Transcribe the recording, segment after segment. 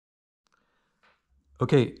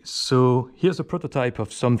Okay, so here's a prototype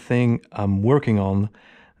of something I'm working on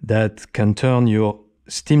that can turn your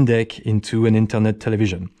Steam Deck into an internet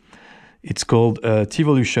television. It's called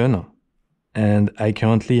tevolution, and I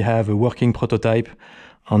currently have a working prototype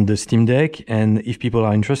on the Steam Deck, and if people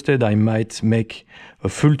are interested, I might make a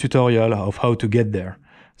full tutorial of how to get there.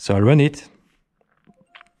 So I'll run it.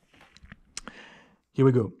 Here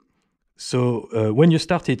we go. So when you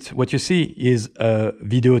start it, what you see is a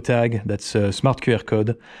video tag that's a smart QR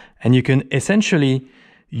code, and you can essentially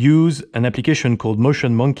use an application called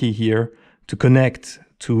Motion Monkey here to connect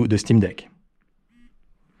to the Steam Deck.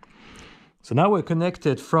 So now we're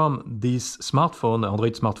connected from this smartphone,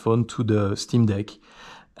 Android smartphone, to the Steam Deck.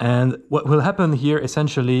 And what will happen here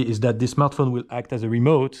essentially is that this smartphone will act as a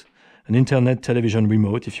remote, an internet television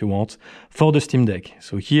remote, if you want, for the Steam Deck.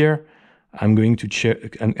 So here, I'm going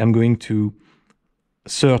to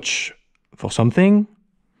search for something,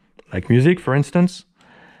 like music, for instance,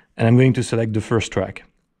 and I'm going to select the first track.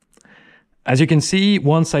 As you can see,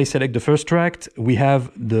 once I select the first track, we have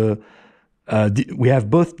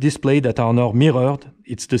both displays that are now mirrored.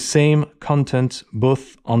 It's the same content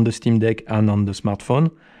both on the Steam Deck and on the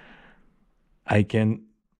smartphone. I can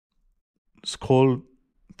scroll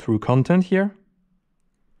through content here.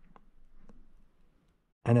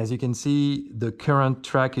 And as you can see, the current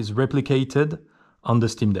track is replicated on the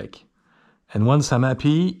Steam Deck. And once I'm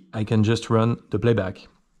happy, I can just run the playback.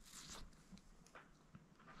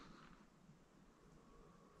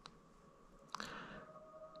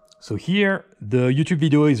 So here, the YouTube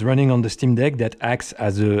video is running on the Steam Deck that acts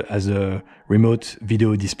as a remote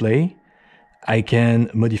video display. I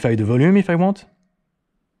can modify the volume if I want.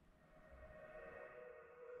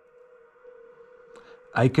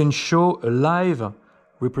 I can show a live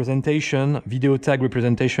representation, video tag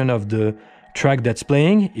representation of the track that's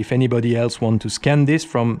playing, if anybody else wants to scan this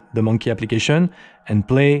from the Monkey application and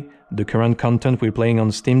play the current content we're playing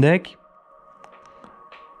on Steam Deck.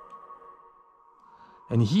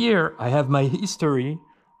 And here I have my history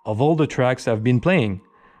of all the tracks I've been playing.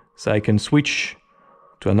 So I can switch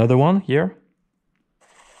to another one here.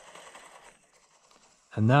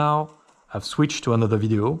 And now I've switched to another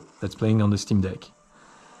video that's playing on the Steam Deck.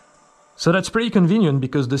 So that's pretty convenient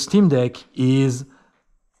because the Steam Deck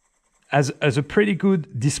has a pretty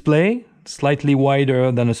good display, slightly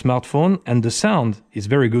wider than a smartphone, and the sound is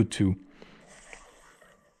very good too.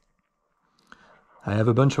 I have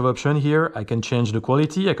a bunch of options here. I can change the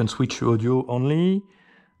quality, I can switch to audio only,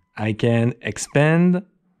 I can expand,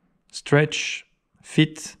 stretch,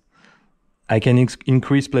 fit, I can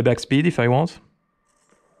increase playback speed if I want.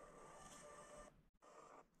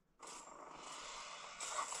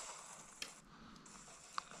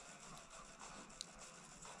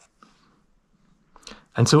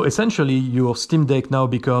 And so essentially your Steam Deck now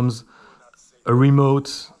becomes a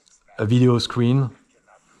remote, a video screen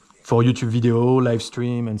for YouTube video, live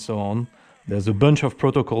stream, and so on. There's a bunch of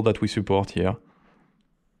protocol that we support here.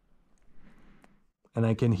 And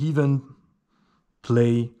I can even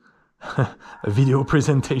play a video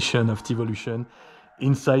presentation of tevolution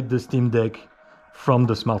inside the Steam Deck from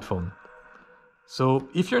the smartphone. So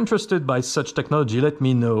if you're interested by such technology, let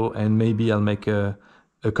me know, and maybe I'll make a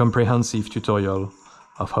comprehensive tutorial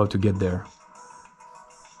of how to get there.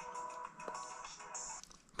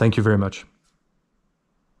 Thank you very much.